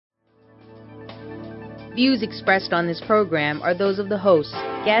Views expressed on this program are those of the hosts,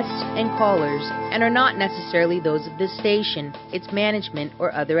 guests, and callers, and are not necessarily those of this station, its management,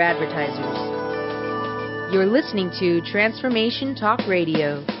 or other advertisers. You're listening to Transformation Talk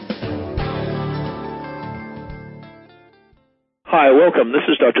Radio. Hi, welcome. This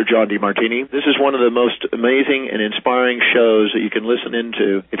is Dr. John DeMartini. This is one of the most amazing and inspiring shows that you can listen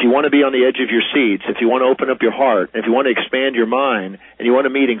into. If you want to be on the edge of your seats, if you want to open up your heart, if you want to expand your mind, and you want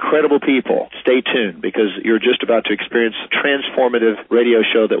to meet incredible people, stay tuned because you're just about to experience a transformative radio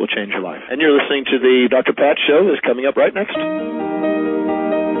show that will change your life. And you're listening to the Dr. Pat Show that's coming up right next.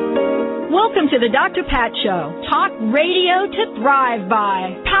 Welcome to the Dr. Pat Show. Talk radio to thrive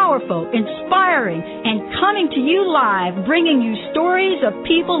by. Powerful, inspiring, and coming to you live, bringing you stories of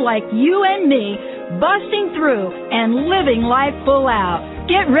people like you and me, busting through and living life full out.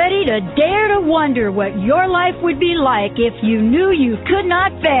 Get ready to dare to wonder what your life would be like if you knew you could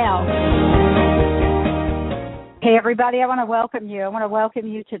not fail. Hey, everybody, I want to welcome you. I want to welcome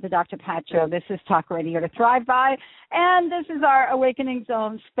you to the Dr. Pat Show. This is Talk Radio to Thrive By, and this is our Awakening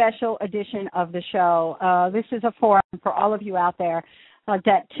Zone special edition of the show. This is a forum for all of you out there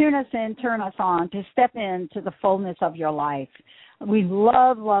that tune us in, turn us on, to step into the fullness of your life. We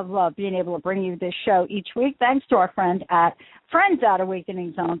love, love, love being able to bring you this show each week. Thanks to our friends at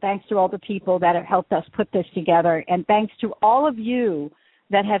Awakening Zone. Thanks to all the people that have helped us put this together, and thanks to all of you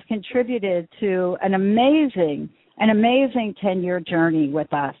that have contributed to an amazing 10-year journey with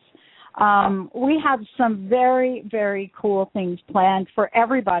us. We have some very, very cool things planned for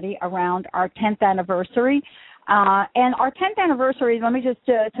everybody around our 10th anniversary. And our 10th anniversary, let me just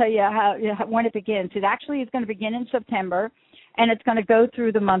tell you when it begins. It actually is going to begin in September, and it's going to go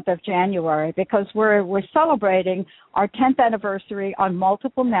through the month of January because we're celebrating our 10th anniversary on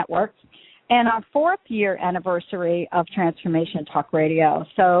multiple networks, and our 4th year anniversary of Transformation Talk Radio.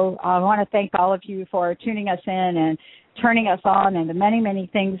 So I want to thank all of you for tuning us in and turning us on and the many, many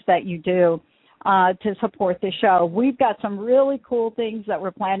things that you do to support the show. We've got some really cool things that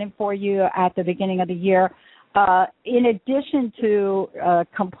we're planning for you at the beginning of the year. In addition to a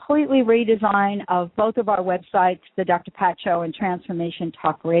completely redesign of both of our websites, the Dr. Pat Show and Transformation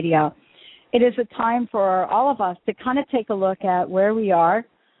Talk Radio, it is a time for all of us to kind of take a look at where we are,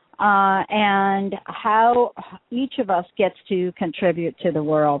 and how each of us gets to contribute to the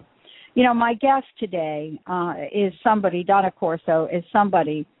world. You know, my guest today is somebody, Donna Corso, is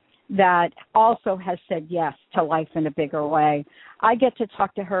somebody that also has said yes to life in a bigger way. I get to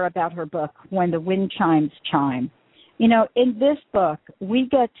talk to her about her book, When the Wind Chimes Chime. You know, in this book, we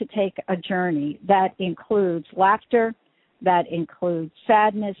get to take a journey that includes laughter, that includes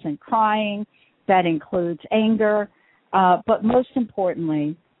sadness and crying, that includes anger, but most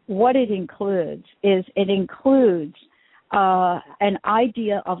importantly, what it includes is an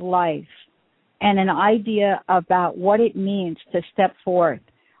idea of life and an idea about what it means to step forth,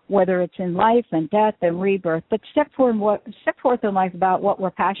 whether it's in life and death and rebirth, but step forth in life about what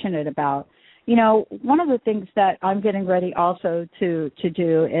we're passionate about. You know, one of the things that I'm getting ready also to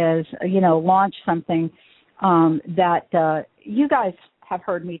do is, launch something that you guys have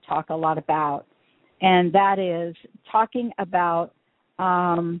heard me talk a lot about, and that is talking about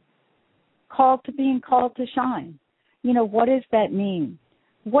being called to shine. You know, what does that mean?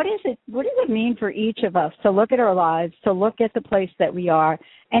 What does it mean for each of us to look at our lives, to look at the place that we are,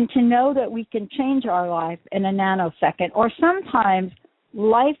 and to know that we can change our life in a nanosecond, or sometimes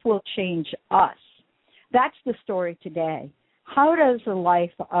life will change us? That's the story today. How does the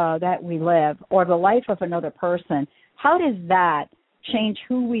life that we live, or the life of another person, how does that change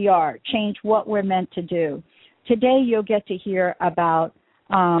who we are, change what we're meant to do? Today you'll get to hear about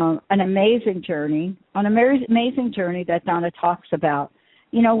an amazing journey that Donna talks about.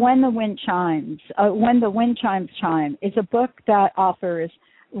 You know, When the Wind Chimes Chime is a book that offers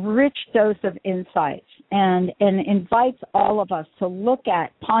rich dose of insights and invites all of us to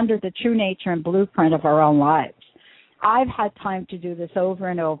ponder the true nature and blueprint of our own lives. I've had time to do this over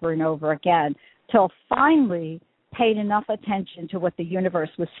and over and over again till finally paid enough attention to what the universe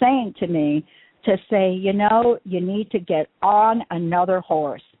was saying to me to say, you need to get on another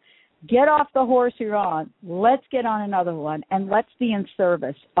horse. Get off the horse you're on. Let's get on another one, and let's be in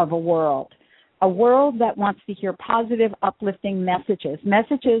service of a world that wants to hear positive, uplifting messages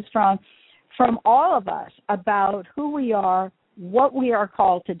from all of us about who we are, what we are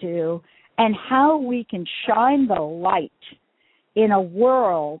called to do, and how we can shine the light in a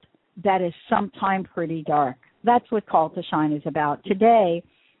world that is sometimes pretty dark. That's what Call to Shine is about. Today,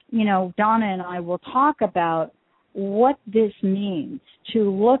 Donna and I will talk about what this means to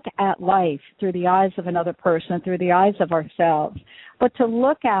look at life through the eyes of another person, through the eyes of ourselves, but to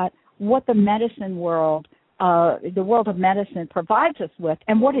look at what the medicine world, the world of medicine provides us with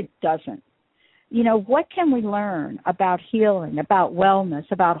and what it doesn't. You know, what can we learn about healing, about wellness,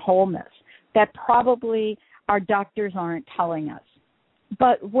 about wholeness that probably our doctors aren't telling us?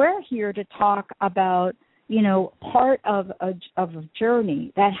 But we're here to talk about, you know, part of a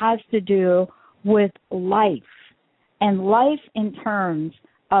journey that has to do with life, and life in terms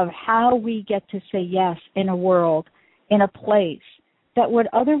of how we get to say yes in a world, in a place that would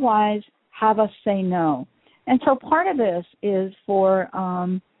otherwise have us say no. And so part of this is for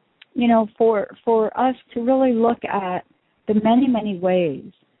us to really look at the many, many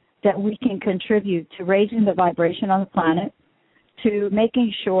ways that we can contribute to raising the vibration on the planet, to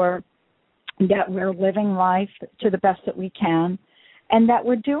making sure that we're living life to the best that we can, and that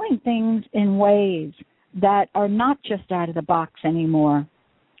we're doing things in ways that are not just out of the box anymore,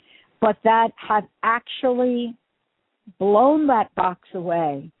 but that have actually blown that box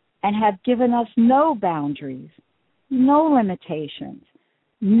away and have given us no boundaries, no limitations,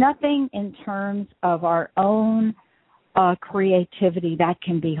 nothing in terms of our own creativity that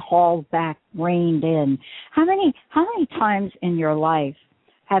can be hauled back, reined in. How many times in your life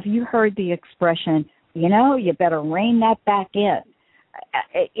have you heard the expression, you know, you better rein that back in?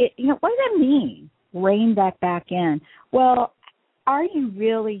 What does that mean, rein that back in? Well, are you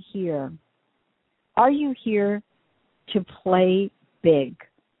really here? Are you here to play big?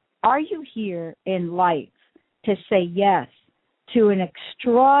 Are you here in life to say yes to an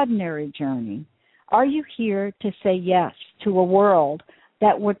extraordinary journey? Are you here to say yes to a world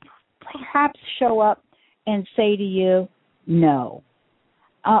that would perhaps show up and say to you, no?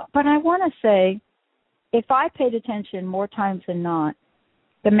 But I want to say, if I paid attention more times than not,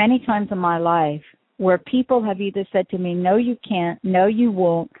 the many times in my life where people have either said to me, no, you can't, no, you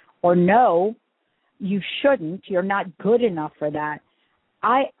won't, or no, you shouldn't, you're not good enough for that,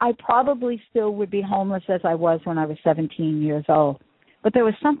 I probably still would be homeless as I was when I was 17 years old. But there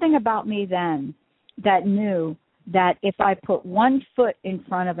was something about me then that knew that if I put one foot in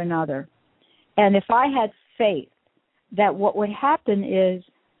front of another, and if I had faith that what would happen is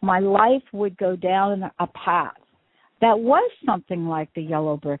my life would go down a path that was something like the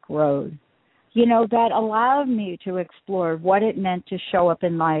yellow brick road, you know, that allowed me to explore what it meant to show up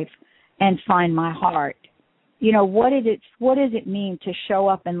in life and find my heart. You know, what does it mean to show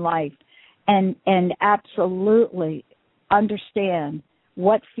up in life and absolutely understand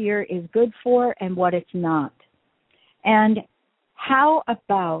what fear is good for and what it's not? And how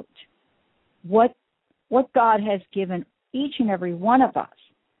about what God has given each and every one of us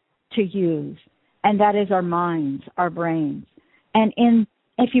to use, and that is our minds, our brains. And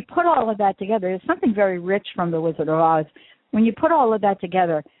if you put all of that together, there's something very rich from The Wizard of Oz. When you put all of that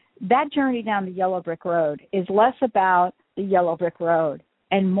together, that journey down the yellow brick road is less about the yellow brick road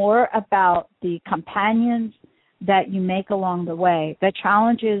and more about the companions that you make along the way, the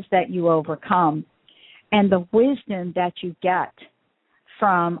challenges that you overcome, and the wisdom that you get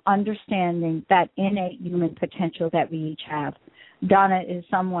from understanding that innate human potential that we each have. Donna is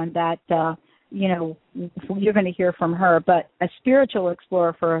someone that, you're going to hear from her, but a spiritual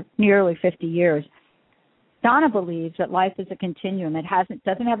explorer for nearly 50 years. Donna believes that life is a continuum. It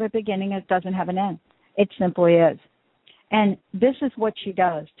doesn't have a beginning. It doesn't have an end. It simply is. And this is what she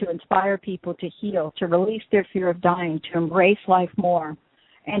does to inspire people to heal, to release their fear of dying, to embrace life more,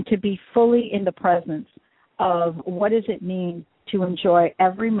 and to be fully in the presence of what does it mean to enjoy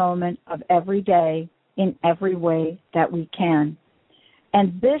every moment of every day in every way that we can.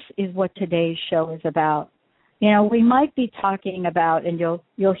 And this is what today's show is about. You know, we might be talking about, and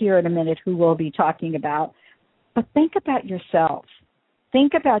you'll hear in a minute who we'll be talking about, but think about yourself.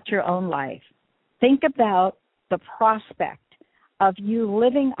 Think about your own life. Think about the prospect of you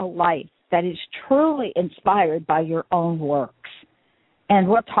living a life that is truly inspired by your own works. And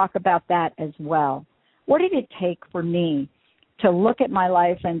we'll talk about that as well. What did it take for me to look at my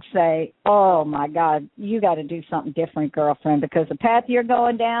life and say, oh, my God, you got to do something different, girlfriend, because the path you're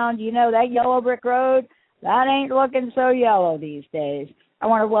going down, you know, that yellow brick road, that ain't looking so yellow these days. I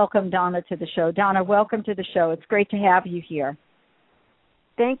want to welcome Donna to the show. Donna, welcome to the show. It's great to have you here.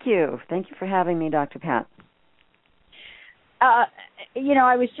 Thank you. Thank you for having me, Dr. Pat. I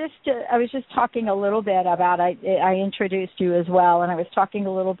was just talking a little bit about, I introduced you as well, and I was talking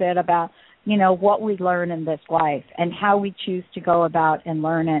a little bit about, what we learn in this life and how we choose to go about and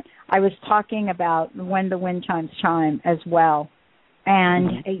learn it. I was talking about when the wind chimes chime as well,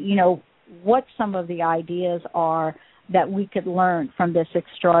 and, what some of the ideas are that we could learn from this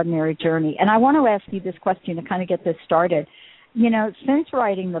extraordinary journey. And I want to ask you this question to kind of get this started. Since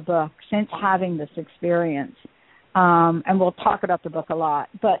writing the book, since having this experience, and we'll talk about the book a lot,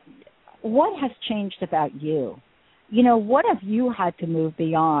 but what has changed about you? You know, what have you had to move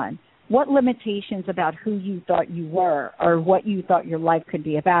beyond? What limitations about who you thought you were or what you thought your life could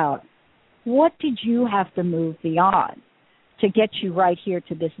be about? What did you have to move beyond to get you right here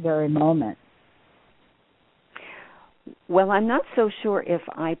to this very moment? Well, I'm not so sure if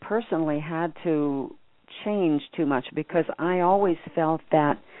I personally had to change too much, because I always felt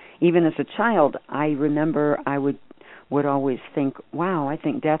that, even as a child, I remember I would always think, wow, I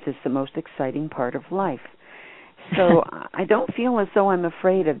think death is the most exciting part of life. So I don't feel as though I'm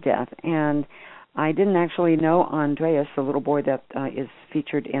afraid of death. And I didn't actually know Andreas, the little boy that is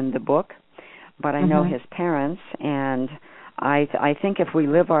featured in the book, but I know his parents, and I think if we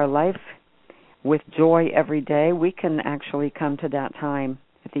live our life with joy every day, we can actually come to that time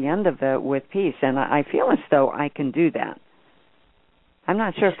at the end of it with peace. And I feel as though I can do that. I'm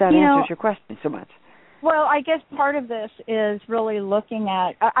not sure if that answers your question so much. Well, I guess part of this is really looking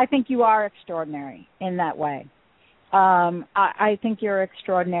at, I think you are extraordinary in that way. I think you're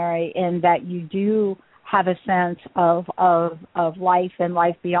extraordinary in that you do have a sense of life and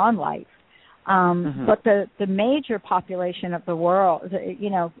life beyond life. But the major population of the world, you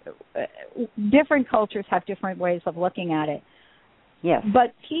know, different cultures have different ways of looking at it. Yes.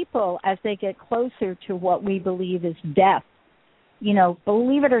 But people, as they get closer to what we believe is death, you know,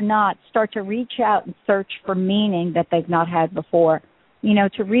 believe it or not, start to reach out and search for meaning that they've not had before. You know,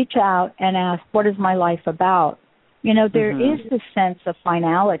 to reach out and ask, what is my life about? You know, there is this sense of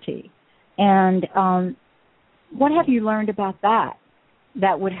finality. And what have you learned about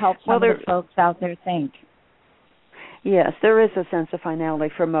that would help some of the folks out there think? Yes, there is a sense of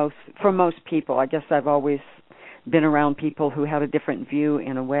finality for most people. I guess I've always been around people who had a different view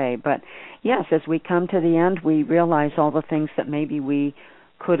in a way. But yes, as we come to the end, we realize all the things that maybe we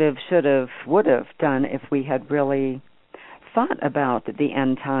could have, should have, would have done if we had really thought about the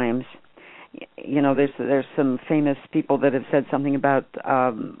end times. You know, there's some famous people that have said something about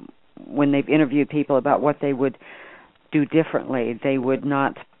when they've interviewed people about what they would do differently. They would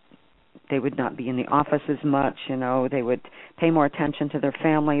not be in the office as much, you know. They would pay more attention to their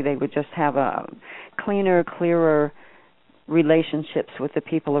family. They would just have a cleaner, clearer relationships with the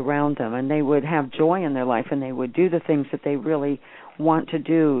people around them, and they would have joy in their life, and they would do the things that they really want to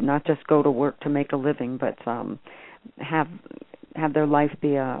do, not just go to work to make a living, but have their life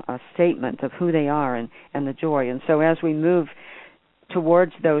be a statement of who they are and the joy. And so as we move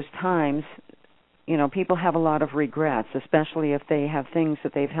towards those times, you know, people have a lot of regrets, especially if they have things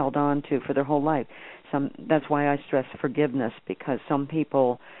that they've held on to for their whole life. That's why I stress forgiveness, because some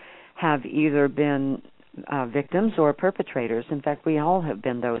people have either been victims or perpetrators. In fact, we all have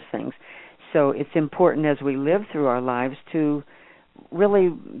been those things. So it's important as we live through our lives to really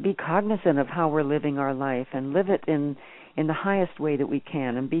be cognizant of how we're living our life and live it in the highest way that we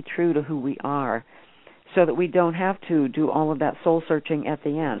can and be true to who we are, so that we don't have to do all of that soul-searching at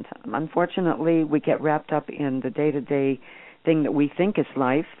the end. Unfortunately, we get wrapped up in the day-to-day thing that we think is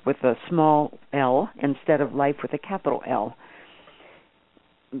life with a small L instead of life with a capital L.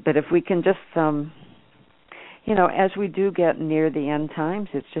 But if we can just, you know, as we do get near the end times,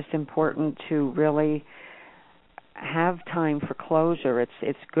 it's just important to really have time for closure.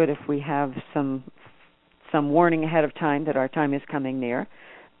 It's good if we have some warning ahead of time that our time is coming near,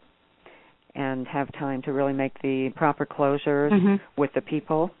 and have time to really make the proper closures with the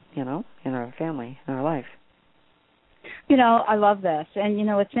people, you know, in our family, in our life. You know, I love this. And, you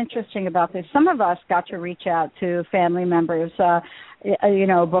know, what's interesting about this, some of us got to reach out to family members, you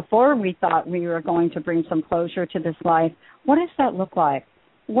know, before we thought we were going to bring some closure to this life. What does that look like?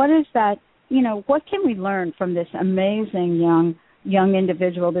 What is that, you know, what can we learn from this amazing young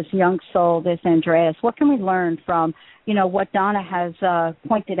individual, this young soul, this Andreas? What can we learn from, you know, what Donna has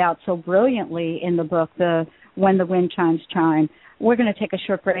pointed out so brilliantly in the book, When the Wind Chimes Chime? We're going to take a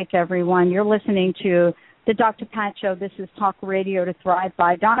short break, everyone. You're listening to the Dr. Pat Show. This is Talk Radio to Thrive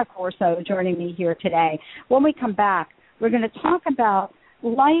by Donna Corso joining me here today. When we come back, we're going to talk about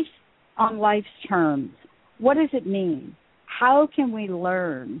life on life's terms. What does it mean? How can we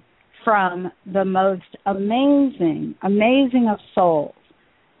learn from the most amazing of souls?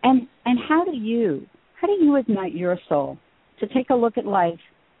 And how do you ignite your soul to take a look at life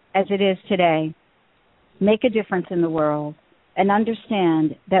as it is today, make a difference in the world, and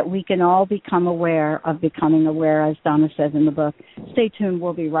understand that we can all become aware of becoming aware, as Donna says in the book. Stay tuned.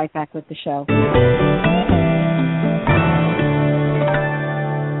 We'll be right back with the show.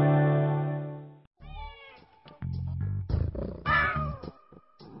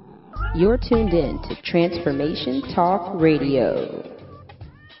 You're tuned in to Transformation Talk Radio.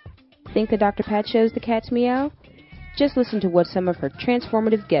 Think the Dr. Pat Show's the cat's meow? Just listen to what some of her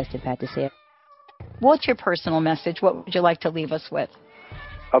transformative guests have had to say. What's your personal message? What would you like to leave us with?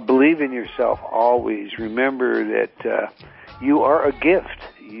 Believe in yourself always. Remember that you are a gift.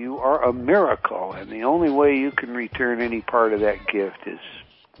 You are a miracle, and the only way you can return any part of that gift is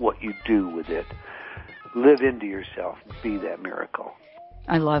what you do with it. Live into yourself. Be that miracle.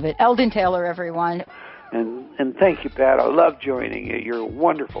 I love it. Eldon Taylor, everyone. And thank you, Pat. I love joining you. You're a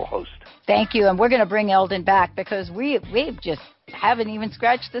wonderful host. Thank you. And we're going to bring Eldon back because we've just haven't even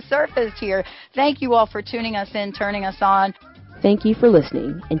scratched the surface here. Thank you all for tuning us in, turning us on. Thank you for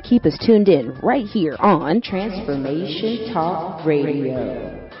listening, and keep us tuned in right here on Transformation Talk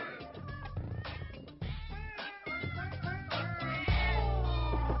Radio.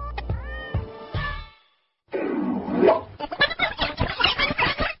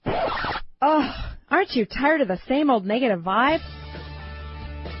 Oh, aren't you tired of the same old negative vibes?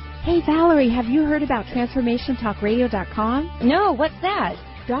 Hey, Valerie, have you heard about TransformationTalkRadio.com? No, what's that?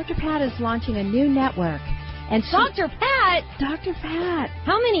 Dr. Pat is launching a new network. And Dr. Pat? Dr. Pat.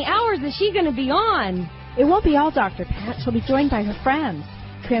 How many hours is she going to be on? It won't be all Dr. Pat. She'll be joined by her friends.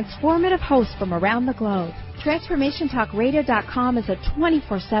 Transformative hosts from around the globe. TransformationTalkRadio.com is a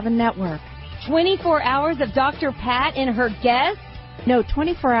 24/7 network. 24 hours of Dr. Pat and her guests? No,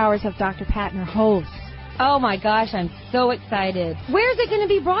 24 hours of Dr. Pat and her hosts. Oh my gosh, I'm so excited. Where's it going to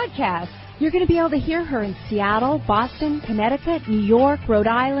be broadcast? You're going to be able to hear her in Seattle, Boston, Connecticut, New York, Rhode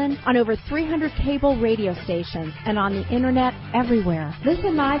Island, on over 300 cable radio stations, and on the internet everywhere.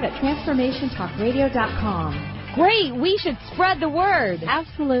 Listen live at TransformationTalkRadio.com. Great, we should spread the word.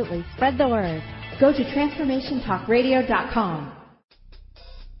 Absolutely, spread the word. Go to TransformationTalkRadio.com.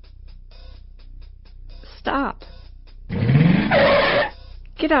 Stop.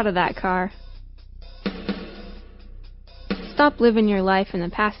 Get out of that car. Stop living your life in the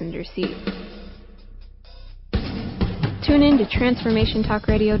passenger seat. Tune in to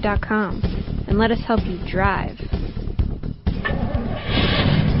TransformationTalkRadio.com and let us help you drive.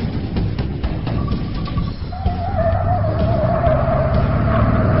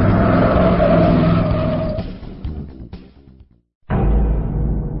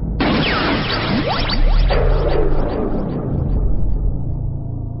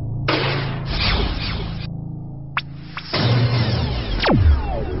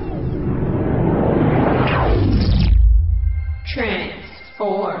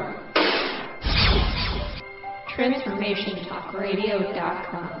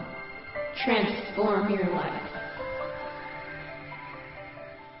 TransformationTalkRadio.com. Transform your life.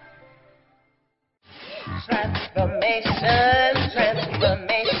 Transformation,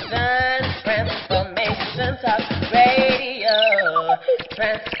 transformation, talk radio.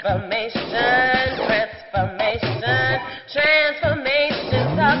 Transformation,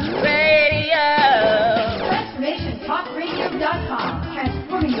 talk radio. TransformationTalkRadio.com.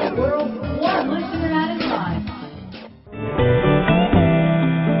 Transforming the world one listener at a time.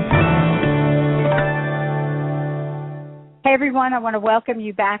 Hey, everyone. I want to welcome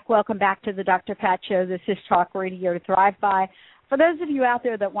you back. Welcome back to the Dr. Pat Show. This is Talk Radio to Thrive By. For those of you out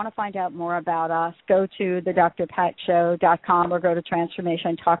there that want to find out more about us, go to thedrpatshow.com or go to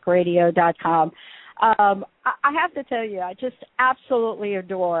transformationtalkradio.com. I have to tell you, I just absolutely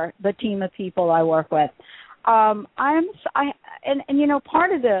adore the team of people I work with. And you know,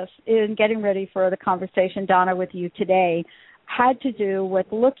 part of this in getting ready for the conversation, Donna, with you today had to do with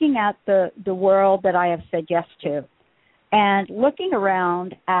looking at the world that I have said yes to and looking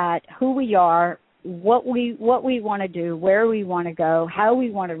around at who we are, what we want to do, where we want to go, how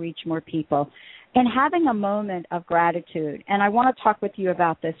we want to reach more people, and having a moment of gratitude. And I want to talk with you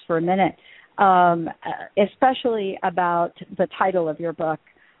about this for a minute, especially about the title of your book,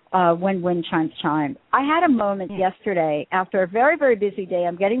 When Wind Chimes Chime. I had a moment yesterday after a very, very busy day.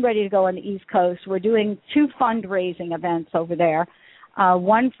 I'm getting ready to go on the East Coast. We're doing 2 fundraising events over there,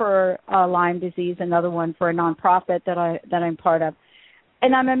 one for Lyme disease, another one for a nonprofit that I'm part of.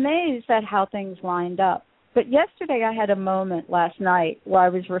 And I'm amazed at how things lined up. But yesterday I had a moment last night where I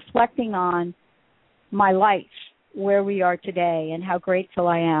was reflecting on my life, where we are today, and how grateful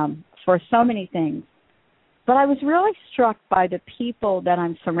I am for so many things. But I was really struck by the people that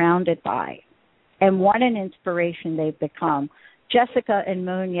I'm surrounded by and what an inspiration they've become. Jessica and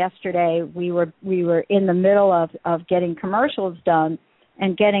Moon, yesterday, we were in the middle of getting commercials done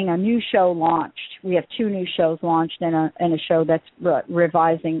and getting a new show launched. We have 2 new shows launched and a show that's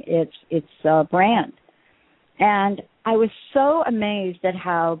revising its brand. And I was so amazed at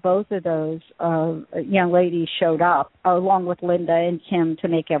how both of those young ladies showed up, along with Linda and Kim, to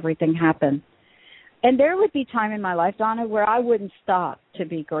make everything happen. And there would be time in my life, Donna, where I wouldn't stop to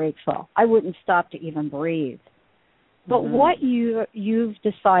be grateful. I wouldn't stop to even breathe. But what you've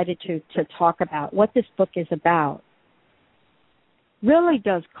decided to talk about, what this book is about, really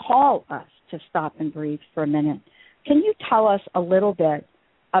does call us to stop and breathe for a minute. Can you tell us a little bit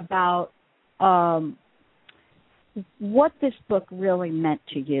about what this book really meant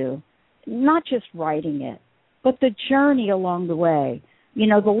to you? Not just writing it, but the journey along the way. You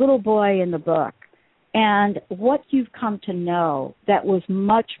know, the little boy in the book, and what you've come to know that was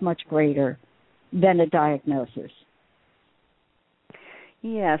much, much greater than a diagnosis.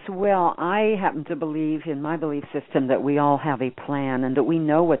 Yes, well, I happen to believe in my belief system that we all have a plan and that we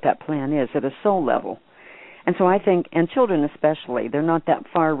know what that plan is at a soul level. And so I think, and children especially, they're not that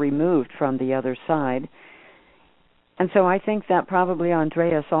far removed from the other side. And so I think that probably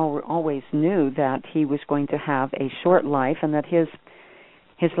Andreas always knew that he was going to have a short life and that his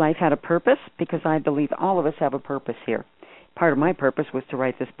life had a purpose, because I believe all of us have a purpose here. Part of my purpose was to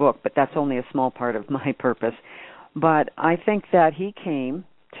write this book, but that's only a small part of my purpose. But I think that he came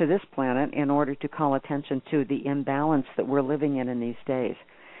to this planet in order to call attention to the imbalance that we're living in these days.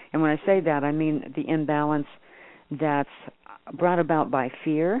 And when I say that, I mean the imbalance that's brought about by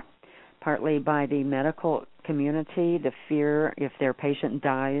fear, partly by the medical community, the fear if their patient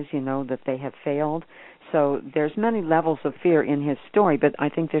dies, you know, that they have failed. So there's many levels of fear in his story, but I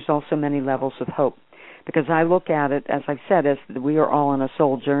think there's also many levels of hope. Because I look at it, as I've said, as we are all on a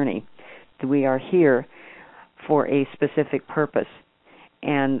soul journey. We are here for a specific purpose.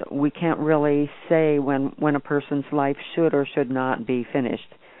 And we can't really say when a person's life should or should not be finished.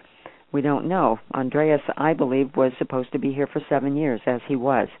 We don't know. Andreas, I believe, was supposed to be here for 7 years, as he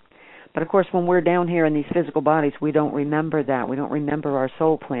was. But, of course, when we're down here in these physical bodies, we don't remember that. We don't remember our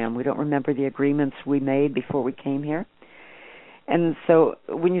soul plan. We don't remember the agreements we made before we came here. And so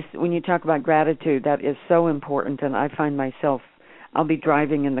when you talk about gratitude, that is so important. And I find myself, I'll be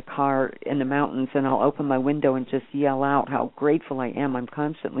driving in the car in the mountains, and I'll open my window and just yell out how grateful I am. I'm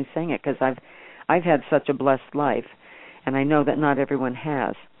constantly saying it because I've had such a blessed life, and I know that not everyone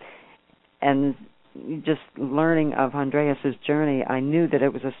has. And just learning of Andreas's journey, I knew that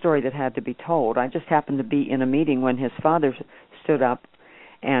it was a story that had to be told. I just happened to be in a meeting when his father stood up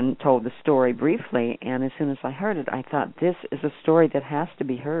and told the story briefly, and as soon as I heard it, I thought, this is a story that has to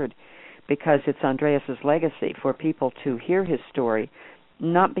be heard, because it's Andreas's legacy for people to hear his story,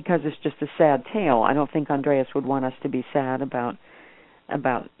 not because it's just a sad tale. I don't think Andreas would want us to be sad about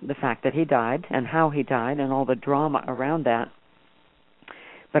the fact that he died and how he died and all the drama around that.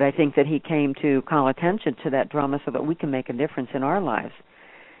 But I think that he came to call attention to that drama so that we can make a difference in our lives.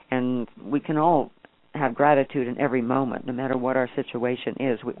 And we can all have gratitude in every moment, no matter what our situation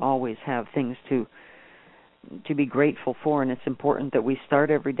is. We always have things to be grateful for, and it's important that we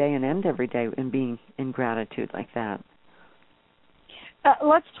start every day and end every day in being in gratitude like that.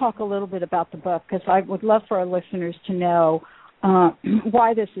 Let's talk a little bit about the book, because I would love for our listeners to know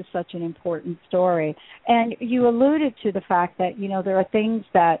why this is such an important story. And you alluded to the fact that, you know, there are things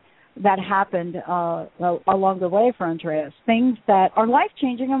that happened along the way for Andreas, things that are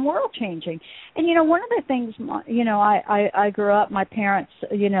life-changing and world-changing. And, you know, one of the things, you know, I grew up, my parents,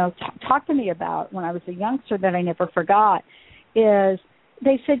 you know, talked to me about when I was a youngster that I never forgot is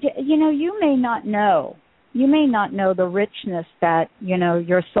they said, you know, you may not know the richness that, you know,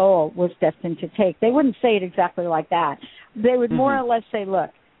 your soul was destined to take. They wouldn't say it exactly like that. They would more or less say,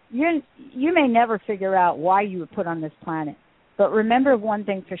 look, you may never figure out why you were put on this planet. But remember one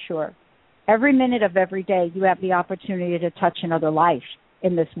thing for sure. Every minute of every day, you have the opportunity to touch another life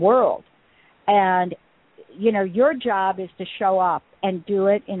in this world. And, you know, your job is to show up and do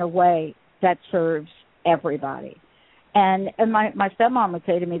it in a way that serves everybody. And my stepmom would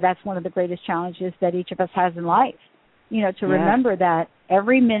say to me, that's one of the greatest challenges that each of us has in life, you know, to remember that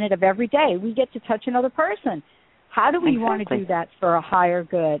every minute of every day we get to touch another person. How do we want to do that for a higher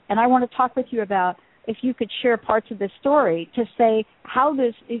good? And I want to talk with you about if you could share parts of this story to say how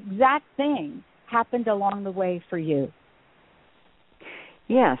this exact thing happened along the way for you.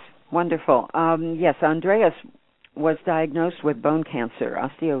 Yes, wonderful. Yes, Andreas was diagnosed with bone cancer,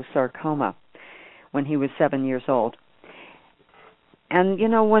 osteosarcoma, when he was 7 years old. And, you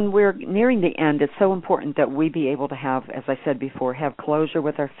know, when we're nearing the end, it's so important that we be able to have, as I said before, have closure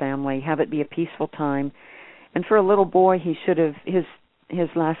with our family, have it be a peaceful time. And for a little boy, he should have, his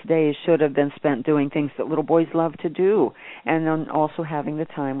last days should have been spent doing things that little boys love to do, and then also having the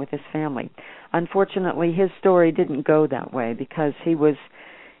time with his family. Unfortunately, his story didn't go that way because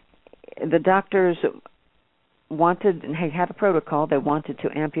the doctors he had a protocol. They wanted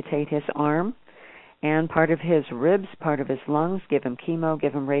to amputate his arm and part of his ribs, part of his lungs, give him chemo,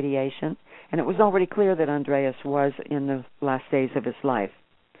 give him radiation. And it was already clear that Andreas was in the last days of his life.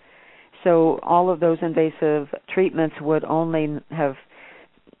 so all of those invasive treatments would only have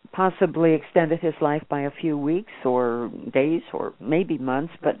possibly extended his life by a few weeks or days or maybe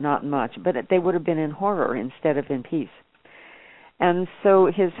months, but not much. But they would have been in horror instead of in peace. And so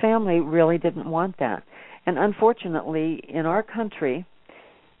his family really didn't want that. And unfortunately, in our country,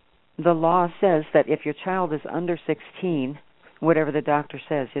 the law says that if your child is under 16, whatever the doctor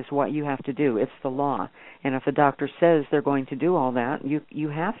says is what you have to do. It's the law. And if the doctor says they're going to do all that, you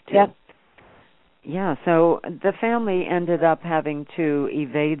have to. Yep. Yeah, so the family ended up having to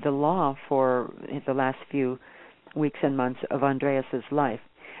evade the law for the last few weeks and months of Andreas's life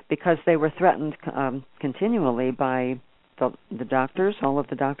because they were threatened continually by the doctors, all of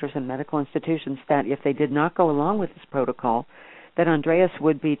the doctors and medical institutions, that if they did not go along with this protocol, that Andreas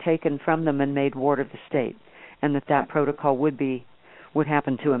would be taken from them and made ward of the state, and that protocol would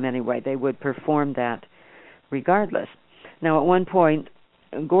happen to him anyway. They would perform that regardless. Now, at one point,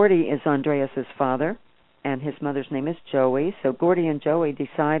 Gordy is Andreas's father, and his mother's name is Joey. So Gordy and Joey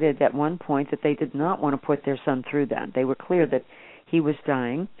decided at one point that they did not want to put their son through that. They were clear that he was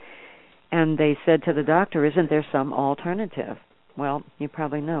dying, and they said to the doctor, "Isn't there some alternative?" Well, you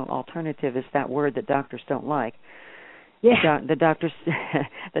probably know alternative is that word that doctors don't like. Yeah. The doctor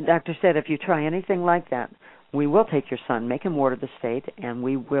said, if you try anything like that, we will take your son, make him ward of the state, and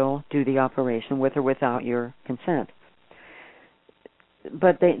we will do the operation with or without your consent.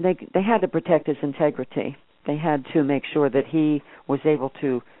 But they had to protect his integrity. They had to make sure that he was able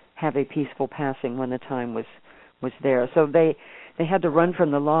to have a peaceful passing when the time was there. So they had to run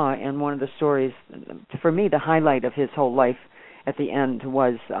from the law, and one of the stories, for me, the highlight of his whole life at the end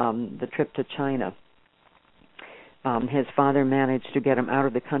was the trip to China. His father managed to get him out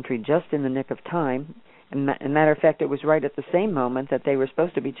of the country just in the nick of time. And as a matter of fact, it was right at the same moment that they were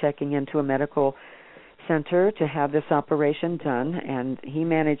supposed to be checking into a medical center to have this operation done, and he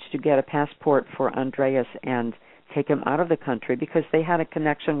managed to get a passport for Andreas and take him out of the country because they had a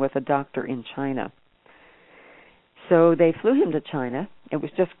connection with a doctor in China. So they flew him to China. It was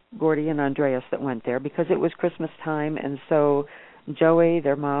just Gordy and Andreas that went there because it was Christmas time, and so Joey,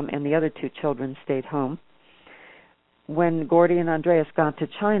 their mom, and the other two children stayed home. When Gordy and Andreas got to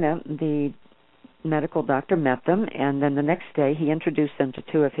China, the medical doctor met them, and then the next day he introduced them to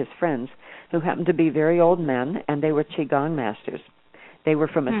two of his friends who happened to be very old men, and they were Qigong masters. They were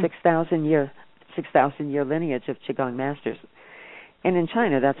from a 6,000-year lineage of Qigong masters. And in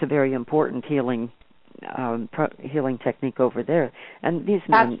China, that's a very important healing technique over there. And these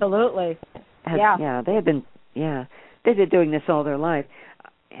men absolutely, they've been doing this all their life.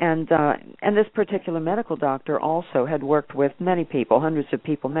 And this particular medical doctor also had worked with many people, hundreds of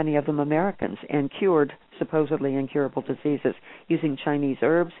people, many of them Americans, and cured supposedly incurable diseases using Chinese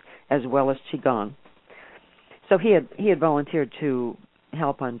herbs as well as Qigong. So he had volunteered to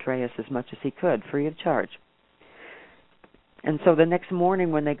help Andreas as much as he could, free of charge. And so the next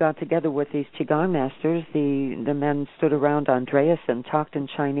morning when they got together with these Qigong masters, the men stood around Andreas and talked in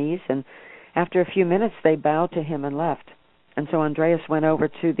Chinese, and after a few minutes they bowed to him and left. And so Andreas went over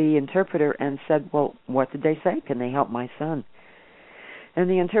to the interpreter and said, "Well, what did they say? Can they help my son?" And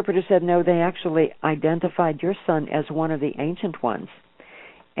the interpreter said, "No, they actually identified your son as one of the ancient ones,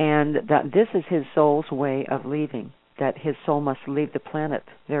 and that this is his soul's way of leaving, that his soul must leave the planet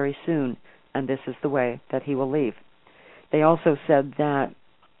very soon, and this is the way that he will leave." They also said that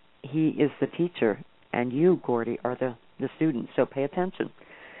he is the teacher, and you, Gordy, are the student, so pay attention.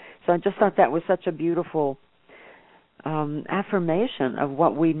 So I just thought that was such a beautiful affirmation of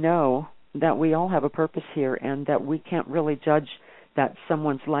what we know, that we all have a purpose here, and that we can't really judge that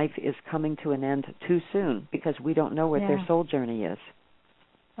someone's life is coming to an end too soon because we don't know what their soul journey is.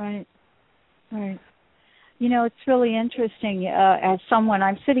 Right. You know, it's really interesting. As someone,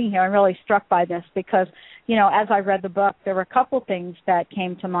 I'm sitting here, I'm really struck by this because, you know, as I read the book, there were a couple things that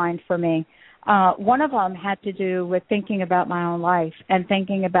came to mind for me. One of them had to do with thinking about my own life and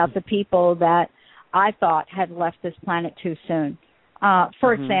thinking about the people that I thought had left this planet too soon.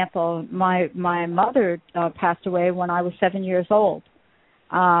 For example, my mother passed away when I was 7 years old.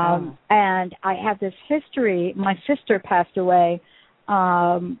 And I have this history. My sister passed away,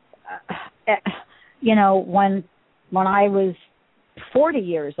 you know, when I was 40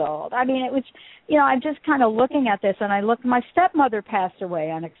 years old. I mean, it was, you know, I'm just kind of looking at this, and my stepmother passed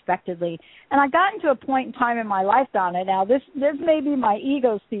away unexpectedly, and I got into a point in time in my life, Donna. Now, this may be my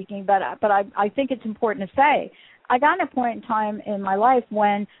ego speaking, but I think it's important to say. I got in a point in time in my life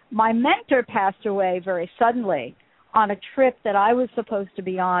when my mentor passed away very suddenly on a trip that I was supposed to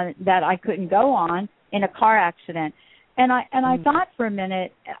be on that I couldn't go on in a car accident. And I thought for a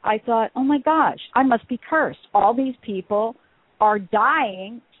minute, I thought, oh my gosh, I must be cursed. All these people are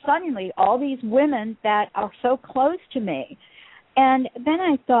dying suddenly all these women that are so close to me. And then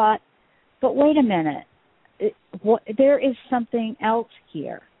I thought, but wait a minute, there is something else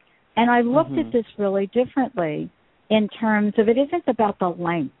here. And I looked at this really differently in terms of it isn't about the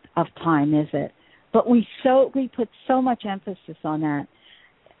length of time, is it? But we put so much emphasis on that.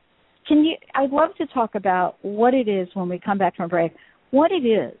 I'd love to talk about what it is when we come back from break, what it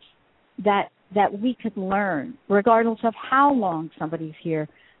is that we could learn, regardless of how long somebody's here.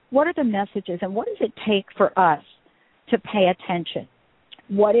 What are the messages, and what does it take for us to pay attention?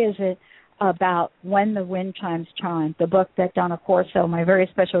 What is it about When the Wind Chimes Chime, the book that Donna Corso, my very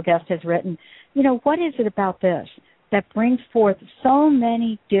special guest, has written? What is it about this that brings forth so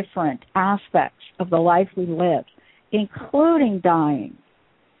many different aspects of the life we live, including dying,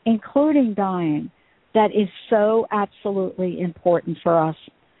 that is so absolutely important for us?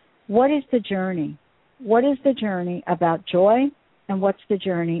 What is the journey? What is the journey about joy, and what's the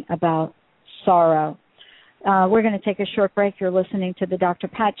journey about sorrow? We're going to take a short break. You're listening to the Dr.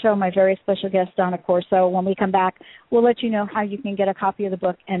 Pat Show, my very special guest, Donna Corso. When we come back, we'll let you know how you can get a copy of the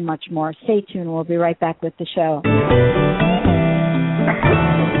book and much more. Stay tuned. We'll be right back with the show.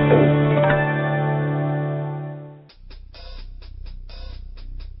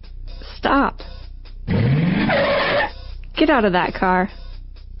 Stop. Get out of that car.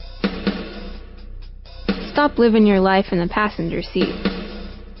 Stop living your life in the passenger seat.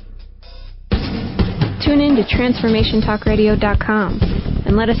 Tune in to TransformationTalkRadio.com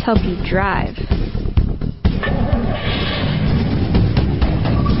and let us help you drive.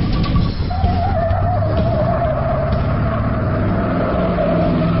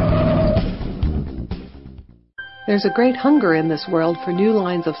 There's a great hunger in this world for new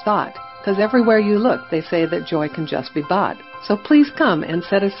lines of thought, because everywhere you look, they say that joy can just be bought. So please come and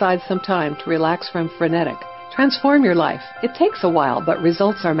set aside some time to relax from frenetic. Transform your life. It takes a while, but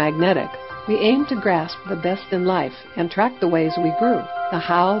results are magnetic. We aim to grasp the best in life and track the ways we grew. The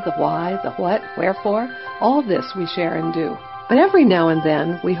how, the why, the what, wherefore, all this we share and do. But every now and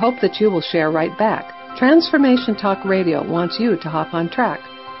then, we hope that you will share right back. Transformation Talk Radio wants you to hop on track.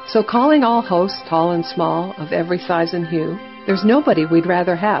 So calling all hosts, tall and small, of every size and hue, there's nobody we'd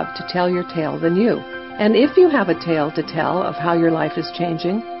rather have to tell your tale than you. And if you have a tale to tell of how your life is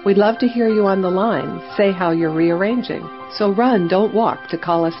changing, we'd love to hear you on the line say how you're rearranging. So run, don't walk, to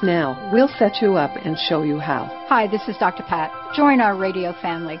call us now. We'll set you up and show you how. Hi, this is Dr. Pat. Join our radio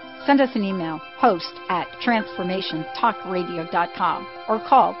family. Send us an email, host@transformationtalkradio.com, or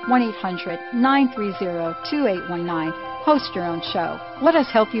call 1-800-930-2819. Host your own show. Let us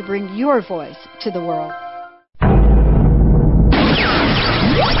help you bring your voice to the world.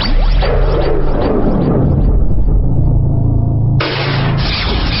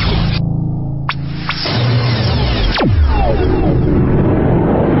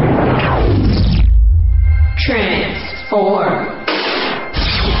 Transform.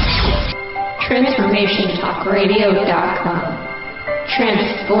 TransformationTalkRadio.com.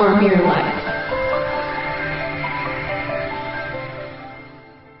 Transform your life.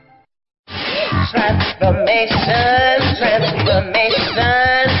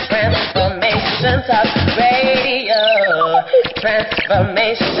 Transformation, Talk Radio.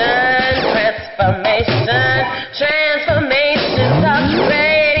 Transformation, Talk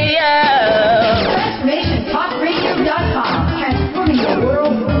Radio. TransformationTalkRadio.com. Transforming your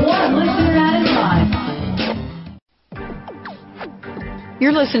world one listener at a time.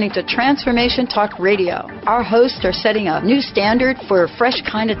 You're listening to Transformation Talk Radio. Our hosts are setting a new standard for a fresh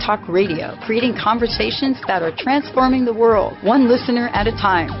kind of talk radio, creating conversations that are transforming the world, one listener at a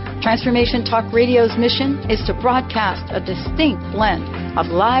time. Transformation Talk Radio's mission is to broadcast a distinct blend of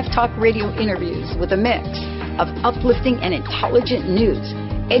live talk radio interviews with a mix of uplifting and intelligent news,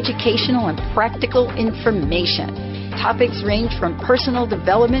 educational and practical information. Topics range from personal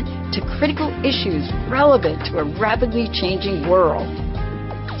development to critical issues relevant to a rapidly changing world.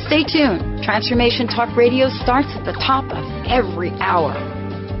 Stay tuned. Transformation Talk Radio starts at the top of every hour.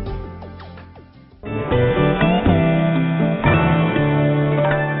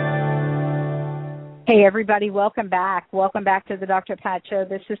 Hey, everybody. Welcome back. Welcome back to the Dr. Pat Show.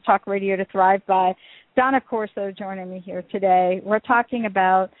 This is Talk Radio to Thrive By. Donna Corso joining me here today. We're talking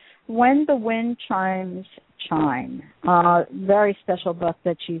about When the Wind Chimes Chime, a very special book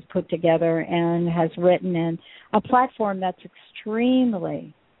that she's put together and has written in a platform that's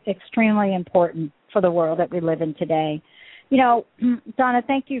extremely important for the world that we live in today. You know, Donna,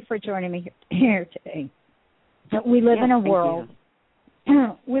 thank you for joining me here today. We live in a world.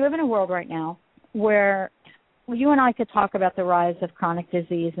 We live in a world right now where you and I could talk about the rise of chronic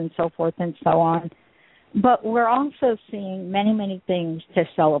disease and so forth and so on, But we're also seeing many, many things to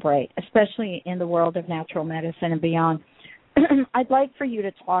celebrate, especially in the world of natural medicine and beyond. I'd like for you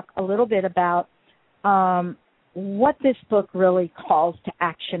to talk a little bit about what this book really calls to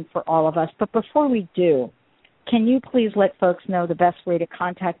action for all of us. But before we do, can you please let folks know the best way to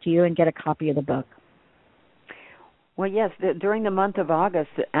contact you and get a copy of the book? Well, yes, during the month of August,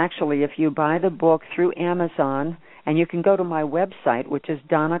 actually, if you buy the book through Amazon, and you can go to my website, which is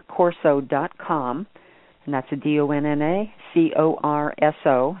donnacorso.com, and that's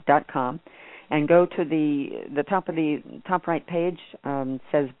DonnaCorso.com, and go to the top right page,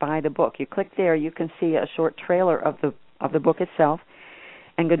 says buy the book. You click there, you can see a short trailer of the book itself,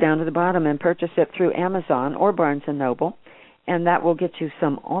 and go down to the bottom and purchase it through Amazon or Barnes & Noble, and that will get you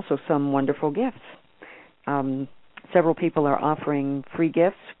some wonderful gifts. Several people are offering free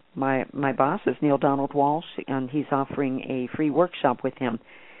gifts. My boss is Neil Donald Walsh, and he's offering a free workshop with him.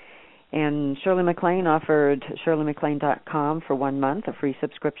 And Shirley MacLaine offered ShirleyMacLaine.com for 1 month, a free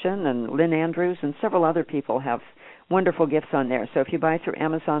subscription, and Lynn Andrews and several other people have wonderful gifts on there. So if you buy through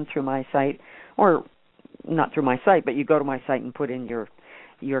Amazon through my site, or not through my site, but you go to my site and put in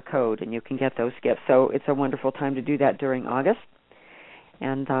your code, and you can get those gifts. So it's a wonderful time to do that during August.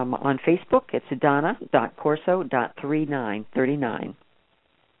 And on Facebook, it's Donna.Corso.3939.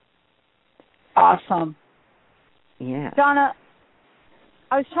 Awesome. Yeah. Donna,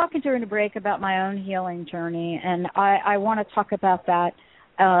 I was talking during the break about my own healing journey, and I want to talk about that,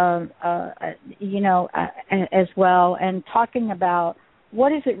 as well, and talking about what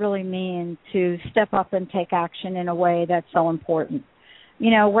does it really mean to step up and take action in a way that's so important.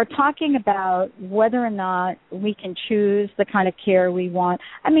 We're talking about whether or not we can choose the kind of care we want.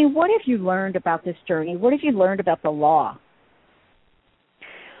 I mean, what have you learned about this journey? What have you learned about the law?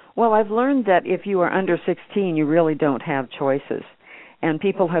 Well, I've learned that if you are under 16, you really don't have choices. And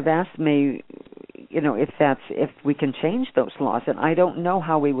people have asked me, if we can change those laws, and I don't know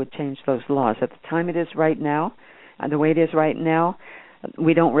how we would change those laws. At the time it is right now, the way it is right now,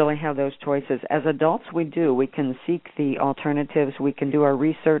 we don't really have those choices. As adults, we do. We can seek the alternatives. We can do our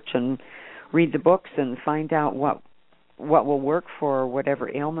research and read the books and find out what will work for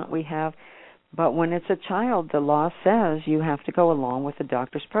whatever ailment we have. But when it's a child, the law says you have to go along with the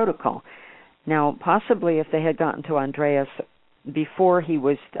doctor's protocol. Now, possibly if they had gotten to Andreas before he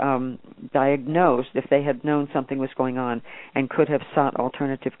was diagnosed, if they had known something was going on and could have sought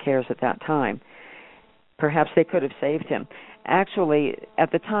alternative cares at that time, perhaps they could have saved him. Actually,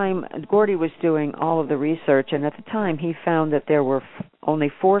 at the time, Gordy was doing all of the research, and at the time he found that there were only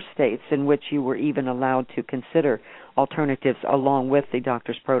 4 states in which you were even allowed to consider alternatives along with the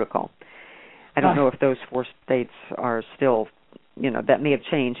doctor's protocol. I don't know if those 4 states are still, that may have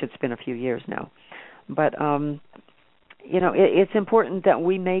changed. It's been a few years now. But, it's important that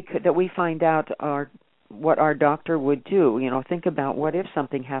we find out what our doctor would do. Think about, what if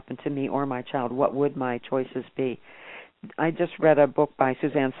something happened to me or my child? What would my choices be? I just read a book by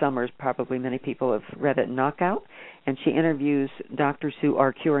Suzanne Summers. Probably many people have read it, Knockout, and she interviews doctors who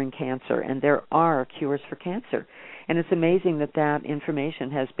are curing cancer, and there are cures for cancer. And it's amazing that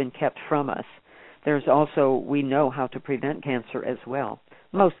information has been kept from us. There's also, we know how to prevent cancer as well.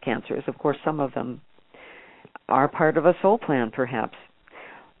 Most cancers, of course, some of them are part of a soul plan, perhaps.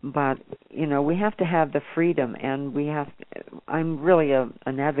 But, we have to have the freedom, and I'm really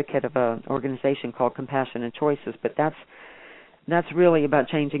an advocate of an organization called Compassion and Choices, but that's really about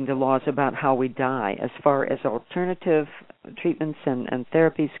changing the laws about how we die. As far as alternative treatments and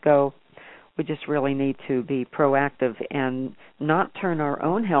therapies go, we just really need to be proactive and not turn our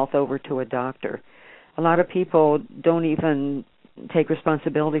own health over to a doctor. A lot of people don't even take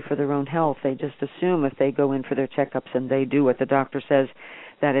responsibility for their own health. They just assume if they go in for their checkups and they do what the doctor says,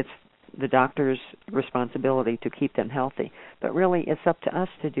 that it's the doctor's responsibility to keep them healthy. But really, it's up to us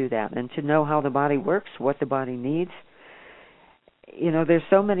to do that and to know how the body works, what the body needs. There's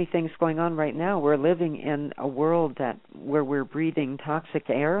so many things going on right now. We're living in a world where we're breathing toxic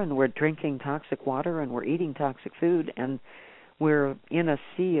air, and we're drinking toxic water, and we're eating toxic food, and we're in a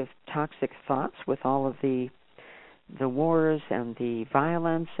sea of toxic thoughts with all of the wars and the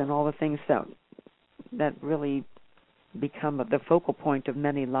violence and all the things that really become the focal point of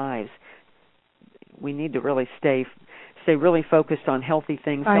many lives. We need to really stay really focused on healthy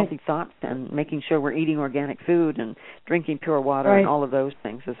things, right, healthy thoughts, and making sure we're eating organic food and drinking pure water, right, and all of those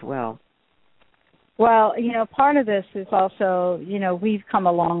things as well. Well, part of this is also, we've come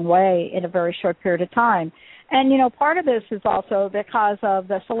a long way in a very short period of time. And, part of this is also because of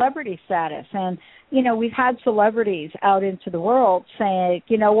the celebrity status. And, we've had celebrities out into the world saying,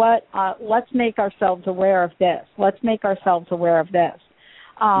 let's make ourselves aware of this. Let's make ourselves aware of this.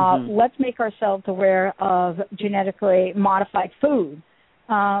 Let's make ourselves aware of genetically modified food.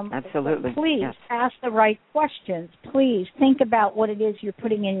 Absolutely. Please ask the right questions. Please think about what it is you're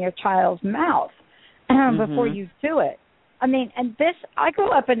putting in your child's mouth before you do it. I mean, and I grew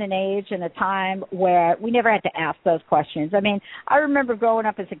up in an age and a time where we never had to ask those questions. I mean, I remember growing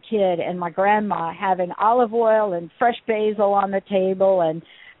up as a kid and my grandma having olive oil and fresh basil on the table, and,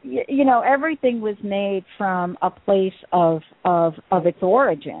 you know, everything was made from a place of its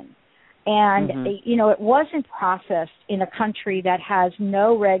origin. And, you know, it wasn't processed in a country that has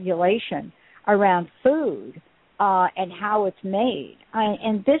no regulation around food and how it's made.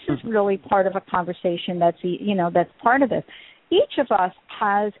 And this is really part of a conversation that's part of this. Each of us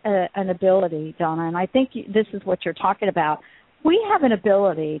has an ability, Donna, and I think this is what you're talking about. We have an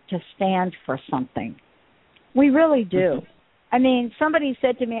ability to stand for something. We really do. I mean, somebody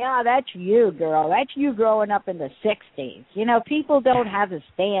said to me, that's you, girl. That's you growing up in the 60s. You know, people don't have a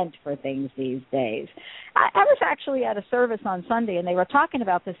stand for things these days. I was actually at a service on Sunday, and they were talking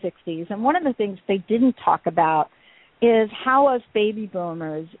about the 60s, and one of the things they didn't talk about is how us baby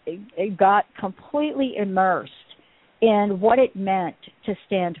boomers got completely immersed in what it meant to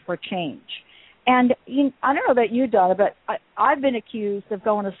stand for change. And I don't know about you, Donna, but I've been accused of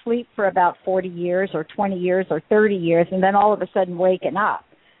going to sleep for about 40 years or 20 years or 30 years and then all of a sudden waking up.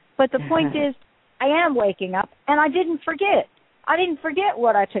 But the point is, I am waking up, and I didn't forget. I didn't forget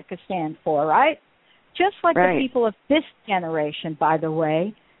what I took a stand for, right? Just like the people of this generation, by the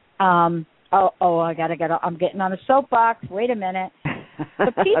way. I got to get I'm getting on a soapbox. Wait a minute.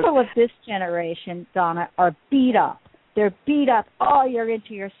 The people of this generation, Donna, are beat up. They're beat up. Oh, you're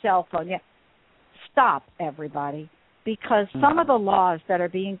into your cell phone. Yeah. Stop, everybody, because some of the laws that are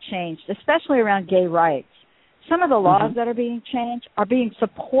being changed, especially around gay rights, some of the laws that are being changed are being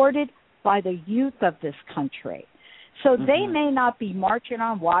supported by the youth of this country. So they may not be marching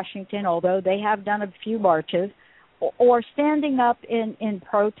on Washington, although they have done a few marches, or standing up in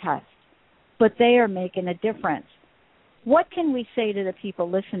protest, but they are making a difference. What can we say to the people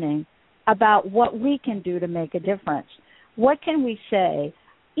listening about what we can do to make a difference? What can we say,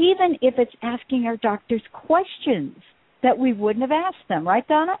 even if it's asking our doctors questions that we wouldn't have asked them, right,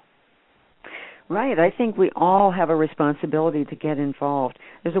 Donna? Right. I think we all have a responsibility to get involved.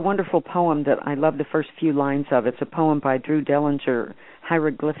 There's a wonderful poem that I love the first few lines of. It's a poem by Drew Dellinger,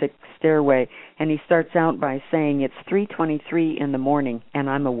 Hieroglyphic Stairway, and he starts out by saying, it's 3:23 in the morning and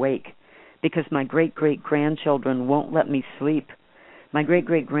I'm awake because my great-great-grandchildren won't let me sleep. My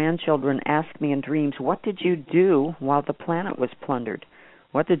great-great-grandchildren ask me in dreams, what did you do while the planet was plundered?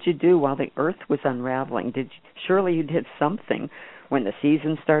 What did you do while the earth was unraveling? Surely you did something when the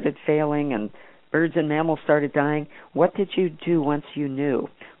seasons started failing and birds and mammals started dying. What did you do once you knew?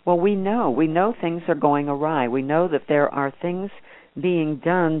 Well, we know things are going awry. We know that there are things being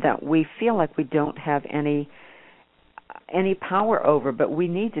done that we feel like we don't have any power over, but we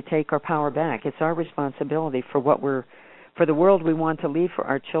need to take our power back. It's our responsibility for the world we want to leave for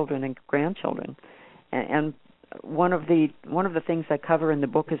our children and grandchildren. And one of the things I cover in the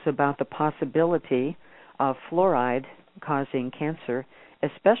book is about the possibility of fluoride causing cancer,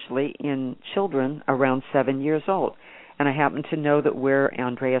 especially in children around 7 years old. And I happen to know that where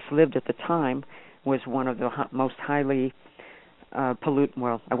Andreas lived at the time was one of the most highly I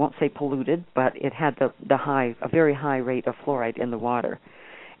won't say polluted, but it had a very high rate of fluoride in the water.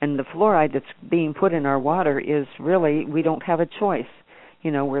 And the fluoride that's being put in our water is really, we don't have a choice.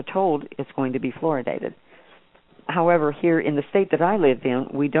 You know, we're told it's going to be fluoridated. However, here in the state that I live in,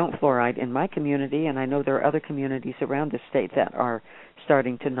 we don't fluoride in my community, and I know there are other communities around the state that are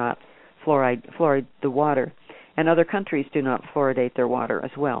starting to not fluoride the water. And other countries do not fluoridate their water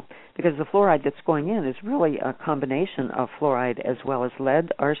as well, because the fluoride that's going in is really a combination of fluoride as well as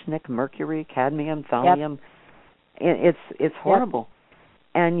lead, arsenic, mercury, cadmium, thallium. It's horrible.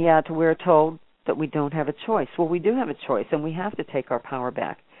 And yet we're told that we don't have a choice. Well, we do have a choice, and we have to take our power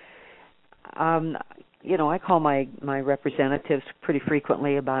back. You know, I call my representatives pretty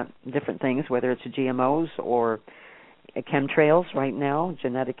frequently about different things, whether it's GMOs or chemtrails right now,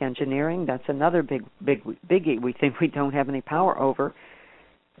 genetic engineering. That's another biggie we think we don't have any power over.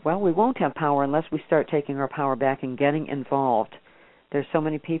 Well, we won't have power unless we start taking our power back and getting involved. There's so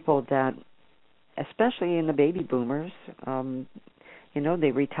many people that, especially in the baby boomers, you know,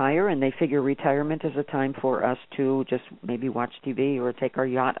 they retire and they figure retirement is a time for us to just maybe watch TV or take our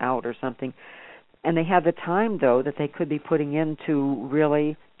yacht out or something. And they have the time, though, that they could be putting into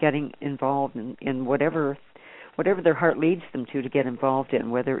really getting involved in whatever their heart leads them to get involved in,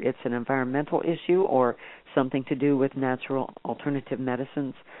 whether it's an environmental issue or something to do with natural alternative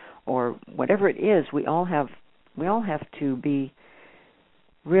medicines or whatever it is. We all have to be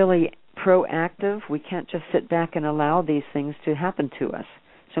really proactive. We can't just sit back and allow these things to happen to us.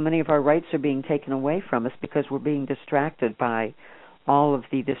 So many of our rights are being taken away from us because we're being distracted by all of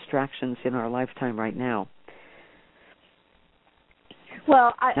the distractions in our lifetime right now.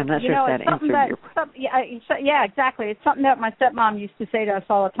 Well, I'm not sure if that answered your question. Yeah, exactly. It's something that my stepmom used to say to us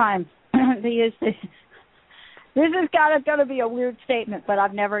all the time. This is going to be a weird statement, but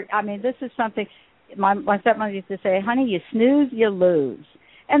this is something my stepmom used to say, honey, you snooze, you lose.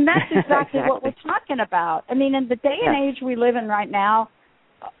 And that's exactly what we're talking about. I mean, in the day and age we live in right now,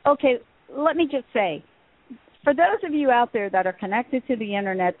 okay, let me just say, for those of you out there that are connected to the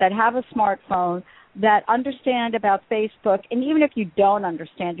Internet, that have a smartphone, that understand about Facebook, and even if you don't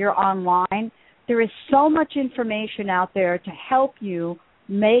understand, you're online, there is so much information out there to help you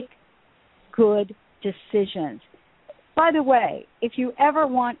make good decisions. By the way, if you ever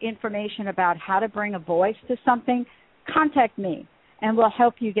want information about how to bring a voice to something, contact me, and we'll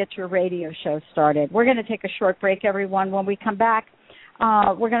help you get your radio show started. We're going to take a short break, everyone. When we come back,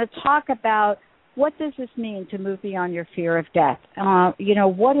 we're going to talk about what does this mean to move beyond your fear of death.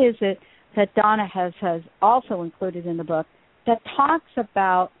 What is it that Donna has also included in the book that talks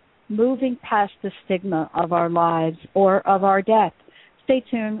about moving past the stigma of our lives or of our death. Stay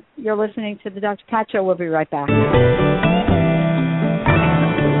tuned. You're listening to the Dr. Pat Show. We'll be right back.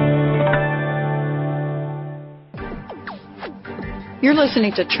 You're listening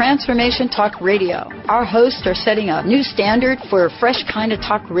to Transformation Talk Radio. Our hosts are setting a new standard for a fresh kind of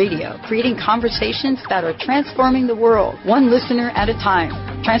talk radio, creating conversations that are transforming the world, one listener at a time.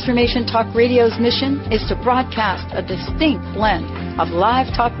 Transformation Talk Radio's mission is to broadcast a distinct blend of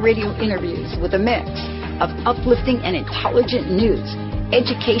live talk radio interviews with a mix of uplifting and intelligent news,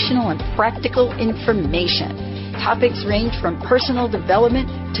 educational and practical information. Topics range from personal development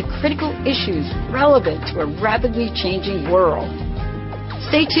to critical issues relevant to a rapidly changing world.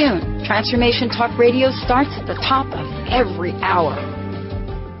 Stay tuned. Transformation Talk Radio starts at the top of every hour.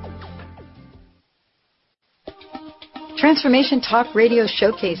 Transformation Talk Radio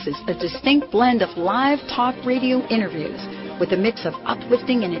showcases a distinct blend of live talk radio interviews with a mix of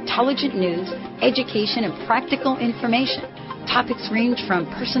uplifting and intelligent news, education, and practical information. Topics range from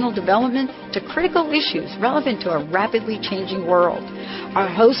personal development to critical issues relevant to a rapidly changing world. Our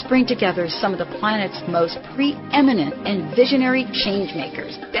hosts bring together some of the planet's most preeminent and visionary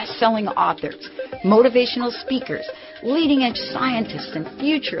change-makers, best-selling authors, motivational speakers, leading-edge scientists and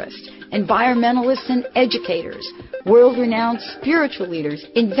futurists, environmentalists and educators, world-renowned spiritual leaders,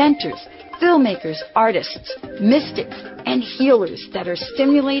 inventors, filmmakers, artists, mystics, and healers that are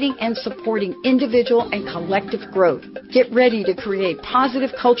stimulating and supporting individual and collective growth. Get ready to create positive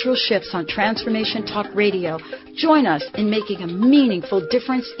cultural shifts on Transformation Talk Radio. Join us in making a meaningful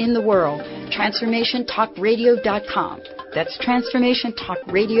difference in the world. TransformationTalkRadio.com. That's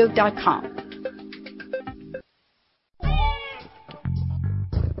TransformationTalkRadio.com.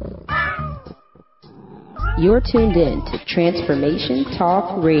 You're tuned in to Transformation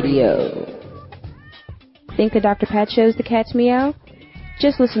Talk Radio. Think the Dr. Pat Show's the cat's meow?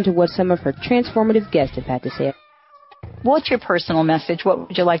 Just listen to what some of her transformative guests have had to say. What's your personal message? What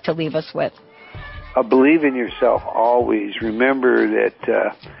would you like to leave us with? Believe in yourself always. Remember that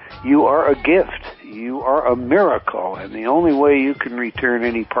you are a gift. You are a miracle, and the only way you can return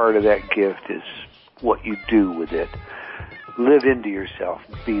any part of that gift is what you do with it. Live into yourself.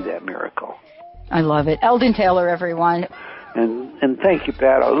 Be that miracle. I love it. Eldon Taylor, everyone. And thank you,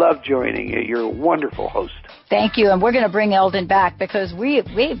 Pat. I love joining you. You're a wonderful host. Thank you. And we're going to bring Eldon back because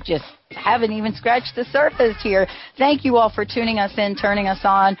we've just haven't even scratched the surface here. Thank you all for tuning us in, turning us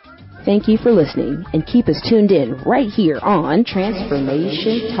on. Thank you for listening, and keep us tuned in right here on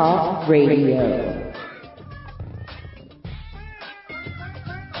Transformation Talk Radio.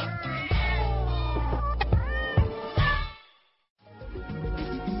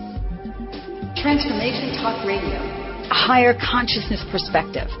 Transformation Talk Radio, a higher consciousness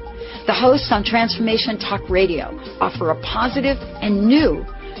perspective. The hosts on Transformation Talk Radio offer a positive and new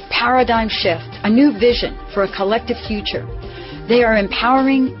paradigm shift, a new vision for a collective future. They are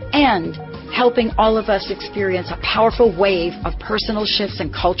empowering and helping all of us experience a powerful wave of personal shifts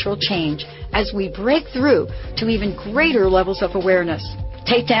and cultural change as we break through to even greater levels of awareness.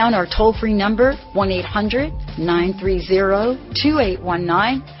 Take down our toll-free number,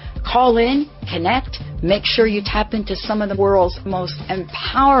 1-800-930-2819. Call in, connect, make sure you tap into some of the world's most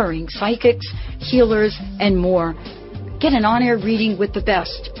empowering psychics, healers, and more. Get an on-air reading with the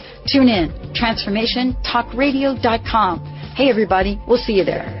best. Tune in, TransformationTalkRadio.com. Hey, everybody, we'll see you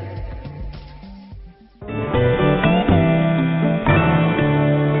there.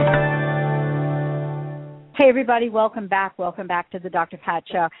 Hey everybody, welcome back. Welcome back to the Dr. Pat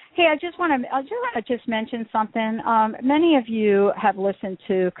Show. Hey, I just want to mention something. Many of you have listened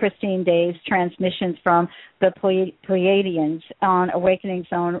to Christine Day's transmissions from the Pleiadians on Awakening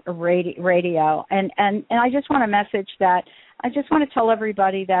Zone Radio, and I just want to message that. I just want to tell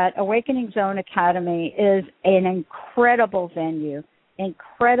everybody that Awakening Zone Academy is an incredible venue.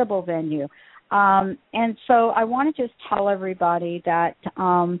 And so I want to just tell everybody that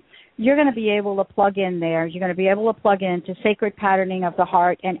you're going to be able to plug in there. You're going to be able to plug into Sacred Patterning of the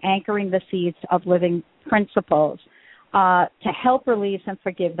Heart and Anchoring the Seeds of Living Principles to help release and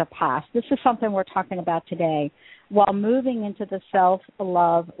forgive the past. This is something we're talking about today, while moving into the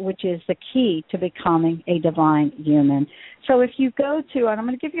self-love, which is the key to becoming a divine human. So if you go to, and I'm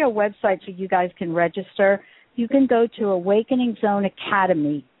going to give you a website so you guys can register, you can go to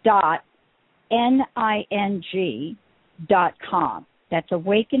awakeningzoneacademy.ning.com. That's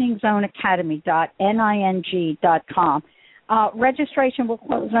awakeningzoneacademy.ning.com. Registration will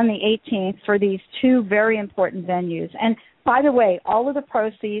close on the 18th for these two very important venues. And by the way, all of the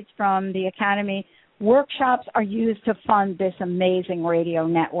proceeds from the Academy workshops are used to fund this amazing radio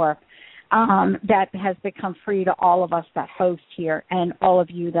network that has become free to all of us that host here and all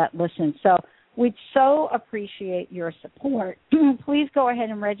of you that listen. So we'd so appreciate your support. Please go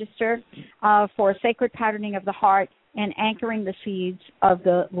ahead and register for Sacred Patterning of the Heart and Anchoring the Seeds of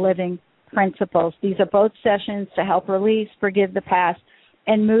the Living Principles. These are both sessions to help release, forgive the past,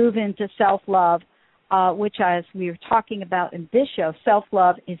 and move into self-love, which, as we were talking about in this show,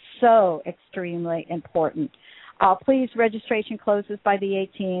 self-love is so extremely important. Please, registration closes by the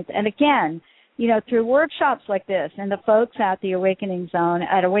 18th. And again, you know, through workshops like this and the folks at the Awakening Zone,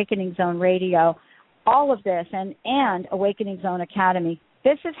 at Awakening Zone Radio, all of this and Awakening Zone Academy,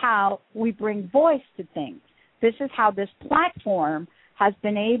 this is how we bring voice to things. This is how this platform has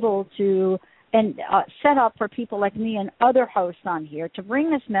been able to set up for people like me and other hosts on here to bring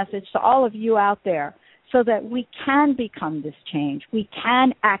this message to all of you out there so that we can become this change. We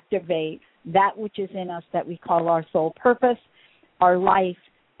can activate that which is in us that we call our soul purpose, our life,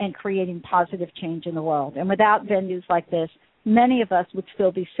 and creating positive change in the world. And without venues like this, many of us would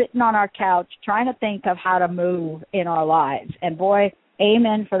still be sitting on our couch trying to think of how to move in our lives. And boy,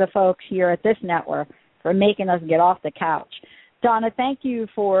 amen for the folks here at this network for making us get off the couch. Donna, thank you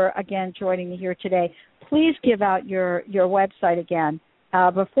for, again, joining me here today. Please give out your website again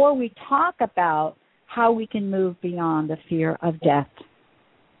before we talk about how we can move beyond the fear of death.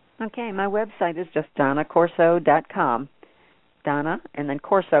 Okay, my website is just donnacorso.com. Donna, and then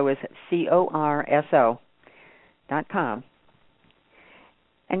Corso is CORSO.com.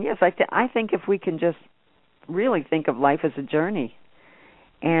 And yes, I think if we can just really think of life as a journey,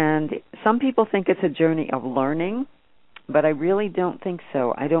 and some people think it's a journey of learning, but I really don't think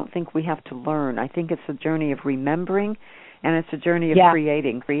so. I don't think we have to learn. I think it's a journey of remembering, and it's a journey of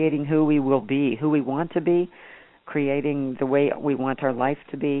creating who we will be, who we want to be, creating the way we want our life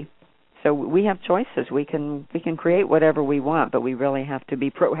to be. So we have choices. We can create whatever we want, but we really have to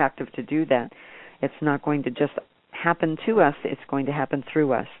be proactive to do that. It's not going to just happen to us. It's going to happen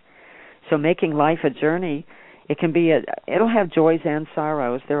through us. So making life a journey, it'll have joys and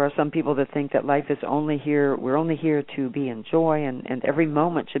sorrows. There are some people that think that life is we're only here to be in joy and every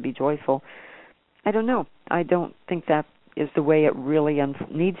moment should be joyful. I don't know. I don't think that is the way it really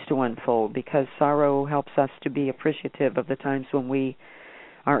needs to unfold, because sorrow helps us to be appreciative of the times when we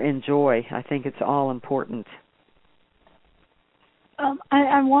are in joy. I think it's all important.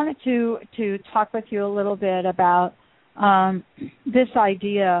 I wanted to talk with you a little bit about this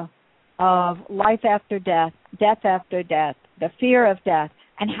idea of life after death, death after death, the fear of death,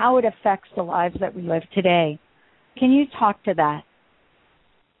 and how it affects the lives that we live today. Can you talk to that?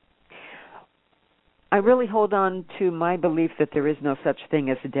 I really hold on to my belief that there is no such thing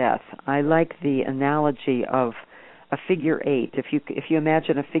as death. I like the analogy of a figure eight. If you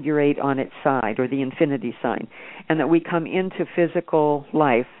imagine a figure eight on its side, or the infinity sign, and that we come into physical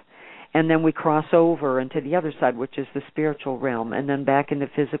life, and then we cross over into the other side, which is the spiritual realm, and then back into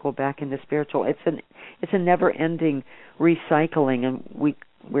physical, back into spiritual. It's a never-ending recycling, and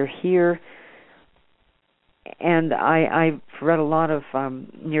we're here. And I've read a lot of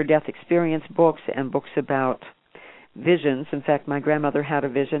near-death experience books and books about visions. In fact, my grandmother had a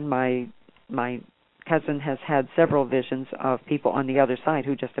vision. My cousin has had several visions of people on the other side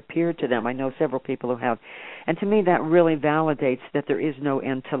who just appeared to them. I know several people who have. And to me, that really validates that there is no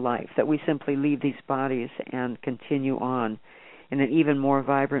end to life, that we simply leave these bodies and continue on in an even more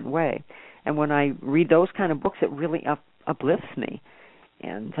vibrant way. And when I read those kind of books, it really uplifts me.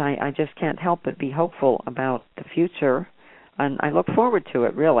 And I just can't help but be hopeful about the future, and I look forward to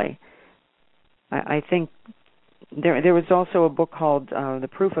it, really. I think there was also a book called The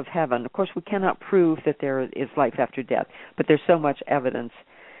Proof of Heaven. Of course, we cannot prove that there is life after death, but there's so much evidence.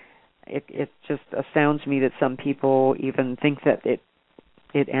 It just astounds me that some people even think that it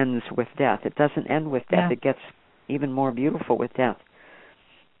ends with death. It doesn't end with death. Yeah. It gets even more beautiful with death.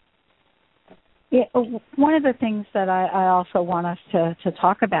 Yeah, one of the things that I also want us to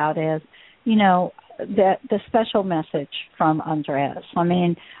talk about is, the special message from Andreas. I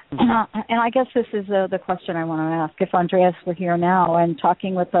mean, and I guess this is the question I want to ask. If Andreas were here now and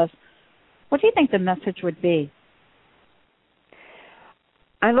talking with us, what do you think the message would be?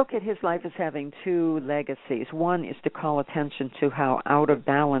 I look at his life as having two legacies. One is to call attention to how out of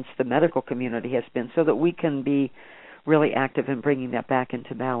balance the medical community has been, so that we can be really active in bringing that back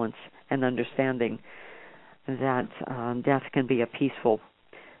into balance and understanding that death can be a peaceful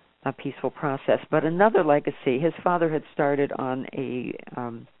process. But another legacy, his father had started on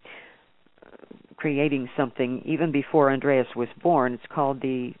creating something even before Andreas was born. It's called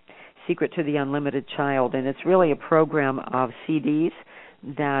The Secret to the Unlimited Child, and it's really a program of CDs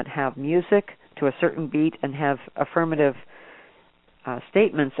that have music to a certain beat and have affirmative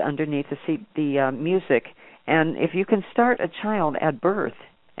statements underneath the music. And if you can start a child at birth,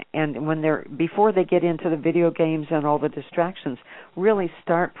 and before they get into the video games and all the distractions, really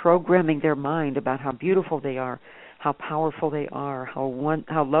start programming their mind about how beautiful they are, how powerful they are,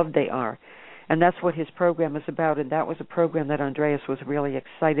 how loved they are. And that's what his program is about, and that was a program that Andreas was really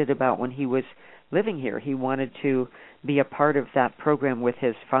excited about when he was living here. He wanted to be a part of that program with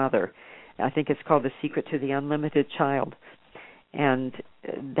his father. I think it's called The Secret to the Unlimited Child. And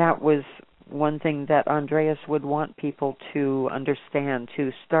that was one thing that Andreas would want people to understand,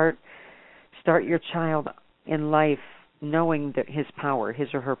 to start your child in life knowing that his power,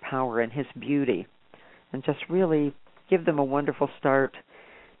 his or her power, and his beauty, and just really give them a wonderful start.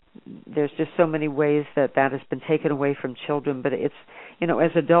 There's just so many ways that has been taken away from children, but it's,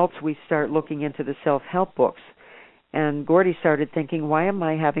 as adults we start looking into the self-help books, and Gordy started thinking, why am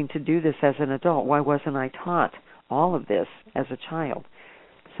I having to do this as an adult? Why wasn't I taught all of this as a child?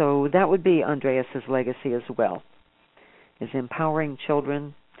 So that would be Andreas's legacy as well, is empowering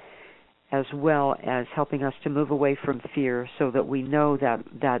children as well as helping us to move away from fear, so that we know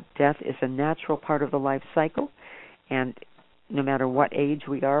that death is a natural part of the life cycle, and no matter what age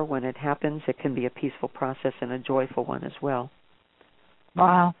we are when it happens, it can be a peaceful process and a joyful one as well.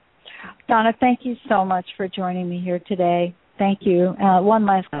 Wow. Donna, thank you so much for joining me here today. Thank you. One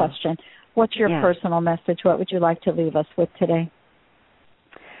last question. What's your personal message? What would you like to leave us with today?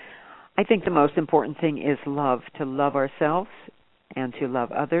 I think the most important thing is love, to love ourselves and to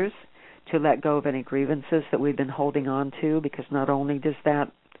love others, to let go of any grievances that we've been holding on to, because not only does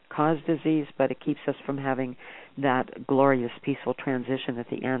that cause disease, but it keeps us from having that glorious, peaceful transition at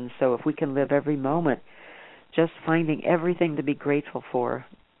the end. So if we can live every moment just finding everything to be grateful for,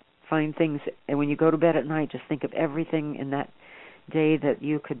 find things, and when you go to bed at night, just think of everything in that day that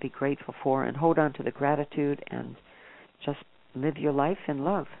you could be grateful for, and hold on to the gratitude and just live your life in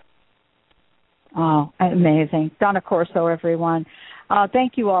love. Oh, amazing. Donna Corso, everyone.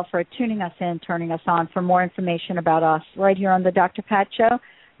 Thank you all for tuning us in, turning us on. For more information about us right here on the Dr. Pat Show,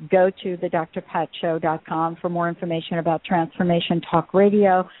 go to thedrpatshow.com. For more information about Transformation Talk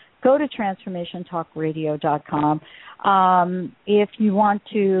Radio, go to transformationtalkradio.com. If you want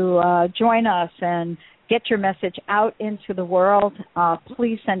to join us and get your message out into the world,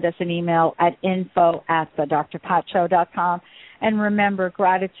 please send us an email at info@thedrpatshow.com. And remember,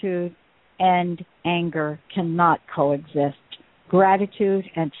 gratitude and anger cannot coexist. Gratitude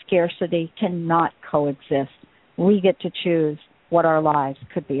and scarcity cannot coexist. We get to choose what our lives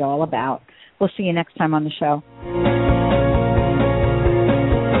could be all about. We'll see you next time on the show. Please.